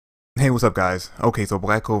Hey, what's up guys? Okay, so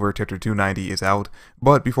Black Clover chapter 290 is out,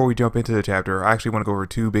 but before we jump into the chapter, I actually want to go over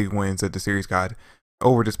two big wins that the series got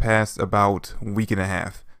over this past about week and a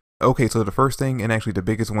half. Okay, so the first thing, and actually the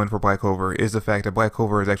biggest win for Black Clover, is the fact that Black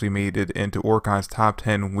Clover has actually made it into Oricon's top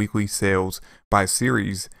 10 weekly sales by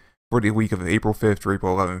series for the week of April 5th to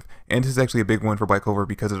April 11th. And this is actually a big win for Black Clover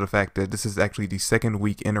because of the fact that this is actually the second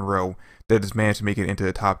week in a row that has managed to make it into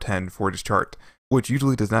the top 10 for this chart, which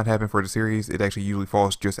usually does not happen for the series. It actually usually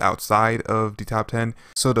falls just outside of the top 10.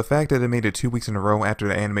 So the fact that it made it 2 weeks in a row after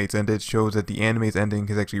the anime's ended shows that the anime's ending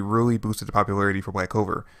has actually really boosted the popularity for Black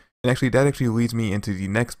Clover. And actually that actually leads me into the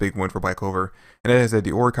next big one for Black Clover, and that is that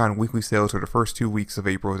the Oricon weekly sales for the first 2 weeks of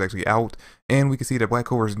April is actually out, and we can see that Black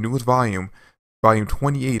Clover's newest volume, Volume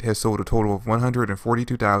 28, has sold a total of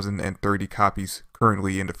 142,030 copies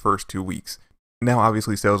currently in the first 2 weeks. Now,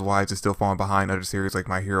 obviously, sales-wise, it's still falling behind other series like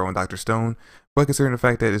My Hero and Dr. Stone, but considering the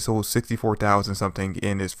fact that it sold 64,000 something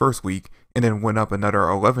in its first week, and then went up another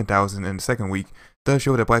 11,000 in the second week, does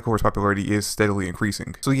show that Black Clover's popularity is steadily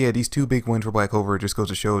increasing. So yeah, these two big wins for Black Clover just goes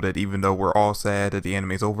to show that even though we're all sad that the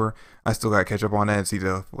anime's over, I still gotta catch up on that and see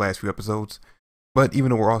the last few episodes. But even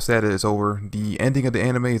though we're all sad that it's over, the ending of the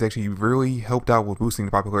anime has actually really helped out with boosting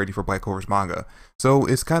the popularity for Black Clover's manga. So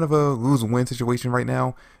it's kind of a lose-win situation right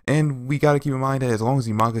now, and we gotta keep in mind that as long as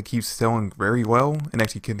the manga keeps selling very well and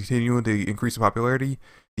actually continuing to increase the popularity,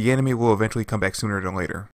 the anime will eventually come back sooner than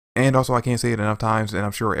later. And also, I can't say it enough times, and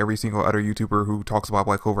I'm sure every single other YouTuber who talks about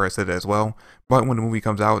Black Clover has said it as well, but when the movie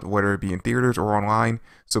comes out, whether it be in theaters or online,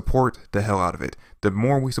 support the hell out of it. The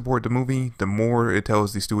more we support the movie, the more it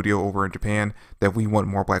tells the studio over in Japan that we want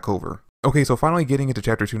more Black Clover. Okay, so finally getting into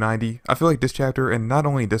chapter 290, I feel like this chapter, and not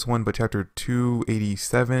only this one, but chapter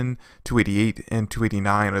 287, 288, and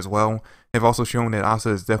 289 as well, have also shown that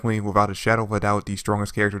Asa is definitely, without a shadow of a doubt, the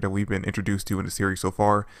strongest character that we've been introduced to in the series so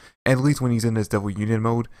far, at least when he's in this Devil Union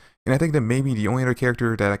mode. And I think that maybe the only other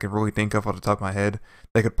character that I can really think of off the top of my head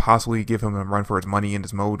that could possibly give him a run for his money in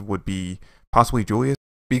this mode would be possibly Julius.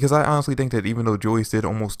 Because I honestly think that even though Julius did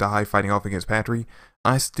almost die fighting off against Patry,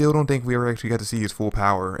 I still don't think we ever actually got to see his full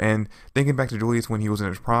power, and thinking back to Julius when he was in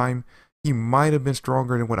his prime, he might have been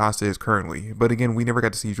stronger than what Asa is currently, but again, we never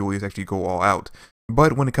got to see Julius actually go all out.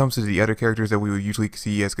 But when it comes to the other characters that we would usually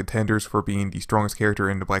see as contenders for being the strongest character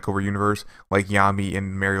in the Black Clover universe, like Yami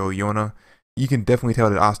and Mario Iona, you can definitely tell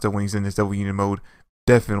that Asta, when he's in this Devil Union mode,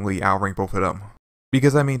 definitely outrank both of them.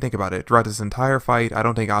 Because, I mean, think about it, throughout this entire fight, I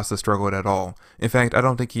don't think Asta struggled at all. In fact, I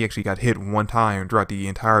don't think he actually got hit one time throughout the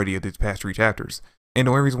entirety of these past 3 chapters. And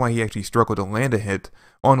the only reason why he actually struggled to land a hit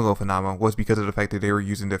on Lilith and Nama was because of the fact that they were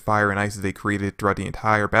using the fire and ice that they created throughout the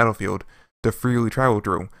entire battlefield to freely travel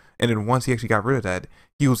through. And then once he actually got rid of that,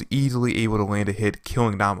 he was easily able to land a hit,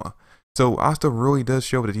 killing Nama. So Asta really does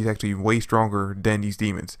show that he's actually way stronger than these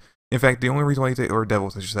demons. In fact, the only reason why or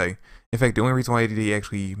devils, I should say. In fact, the only reason why they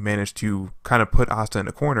actually managed to kind of put Asta in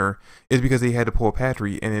the corner is because they had to pull a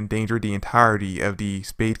Patry and endanger the entirety of the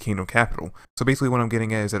Spade Kingdom capital. So basically what I'm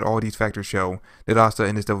getting at is that all these factors show that Asta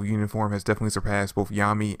in this Devil Union form has definitely surpassed both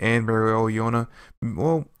Yami and Mario Iona.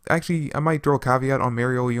 Well, actually, I might throw a caveat on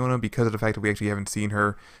Mario Iona because of the fact that we actually haven't seen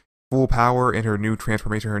her full power in her new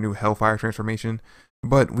transformation, her new Hellfire transformation.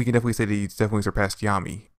 But we can definitely say that he's definitely surpassed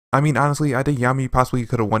Yami. I mean, honestly, I think Yami possibly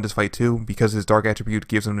could have won this fight too, because his dark attribute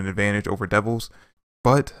gives him an advantage over devils,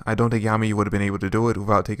 but I don't think Yami would have been able to do it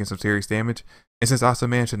without taking some serious damage, and since Asa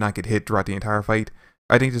managed to not get hit throughout the entire fight,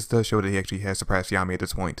 I think this does show that he actually has surpassed Yami at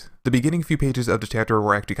this point. The beginning few pages of the chapter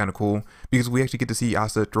were actually kind of cool, because we actually get to see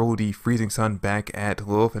Asa throw the freezing sun back at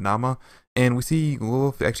Lilith and Nama, and we see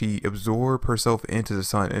Lilith actually absorb herself into the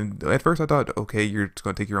sun, and at first I thought, okay, you're just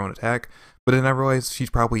going to take your own attack, but then I realized she's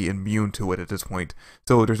probably immune to it at this point,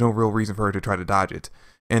 so there's no real reason for her to try to dodge it.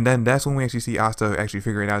 And then that's when we actually see Asta actually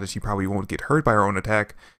figuring out that she probably won't get hurt by her own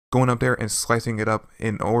attack, going up there and slicing it up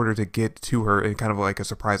in order to get to her in kind of like a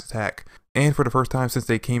surprise attack. And for the first time since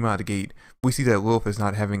they came out of the gate, we see that Lilith is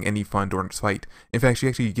not having any fun during this fight. In fact, she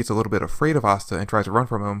actually gets a little bit afraid of Asta and tries to run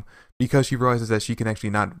from him because she realizes that she can actually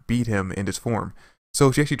not beat him in this form.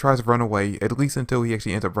 So she actually tries to run away, at least until he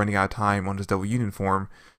actually ends up running out of time on this Devil Union form,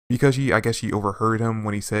 because I guess she overheard him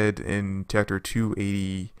when he said in chapter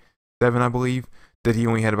 287, I believe, that he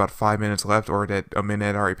only had about 5 minutes left, or that a minute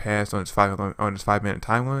had already passed on his 5-minute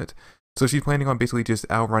time limit. So she's planning on basically just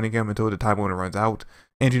outrunning him until the time limit runs out.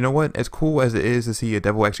 And you know what? As cool as it is to see a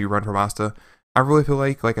devil actually run from Asta, I really feel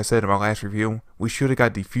like I said in my last review, we should have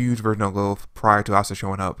got the fused version of Lilith prior to Asta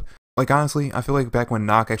showing up. Like, honestly, I feel like back when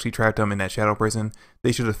Nock actually trapped them in that shadow prison,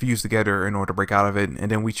 they should have fused together in order to break out of it, and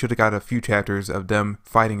then we should have got a few chapters of them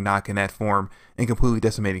fighting Nock in that form and completely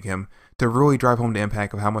decimating him to really drive home the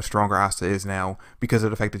impact of how much stronger Asta is now because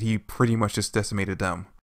of the fact that he pretty much just decimated them.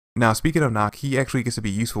 Now, speaking of Nock, he actually gets to be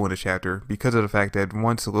useful in this chapter because of the fact that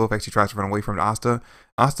once Lilith actually tries to run away from Asta,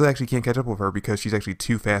 Asta actually can't catch up with her because she's actually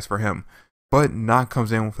too fast for him. But Nock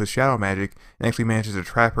comes in with his shadow magic and actually manages to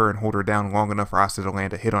trap her and hold her down long enough for Asta to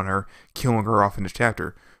land a hit on her, killing her off in this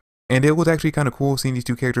chapter. And it was actually kind of cool seeing these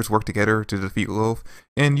two characters work together to defeat Lilith.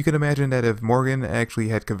 And you can imagine that if Morgan actually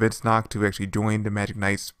had convinced Nock to actually join the Magic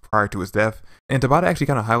Knights prior to his death, and Tabata actually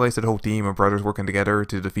kind of highlights that whole theme of brothers working together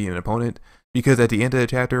to defeat an opponent, because at the end of the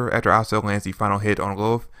chapter, after Asta lands the final hit on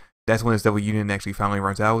Lilith, that's when his Devil Union actually finally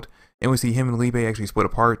runs out, and we see him and Liebe actually split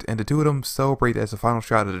apart, and the two of them celebrate as the final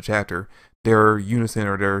shot of the chapter, their unison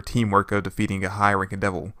or their teamwork of defeating a high-ranking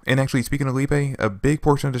devil. And actually, speaking of Liebe, a big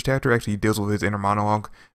portion of this chapter actually deals with his inner monologue,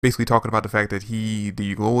 basically talking about the fact that he,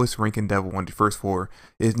 the lowest ranking devil on the first floor,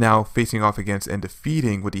 is now facing off against and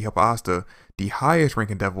defeating, with the help of Asta, the highest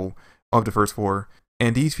ranking devil of the first floor.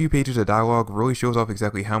 And these few pages of dialogue really shows off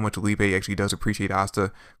exactly how much Liebe actually does appreciate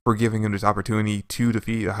Asta for giving him this opportunity to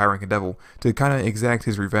defeat a high-ranking devil, to kind of exact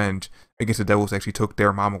his revenge against the devils that actually took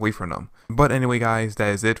their mom away from them. But anyway guys,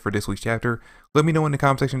 that is it for this week's chapter. Let me know in the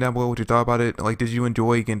comment section down below what you thought about it. Like, did you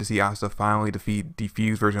enjoy getting to see Asta finally defeat the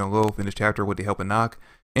fused version of Lilith in this chapter with the help of Nock?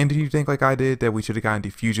 And did you think, like I did, that we should have gotten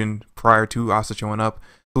diffusion prior to Asta showing up,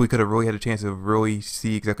 so we could have really had a chance to really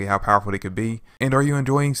see exactly how powerful they could be? And are you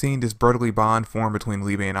enjoying seeing this brotherly bond form between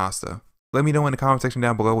Liebe and Asta? Let me know in the comment section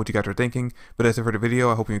down below what you guys are thinking. But that's it for the video.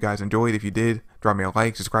 I hope you guys enjoyed. If you did, drop me a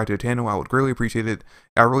like, subscribe to the channel. I would greatly appreciate it.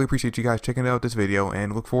 I really appreciate you guys checking out this video,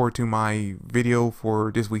 and look forward to my video for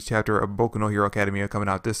this week's chapter of Boku no Hero Academia coming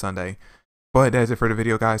out this Sunday. But that's it for the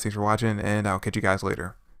video, guys. Thanks for watching, and I'll catch you guys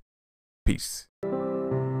later. Peace.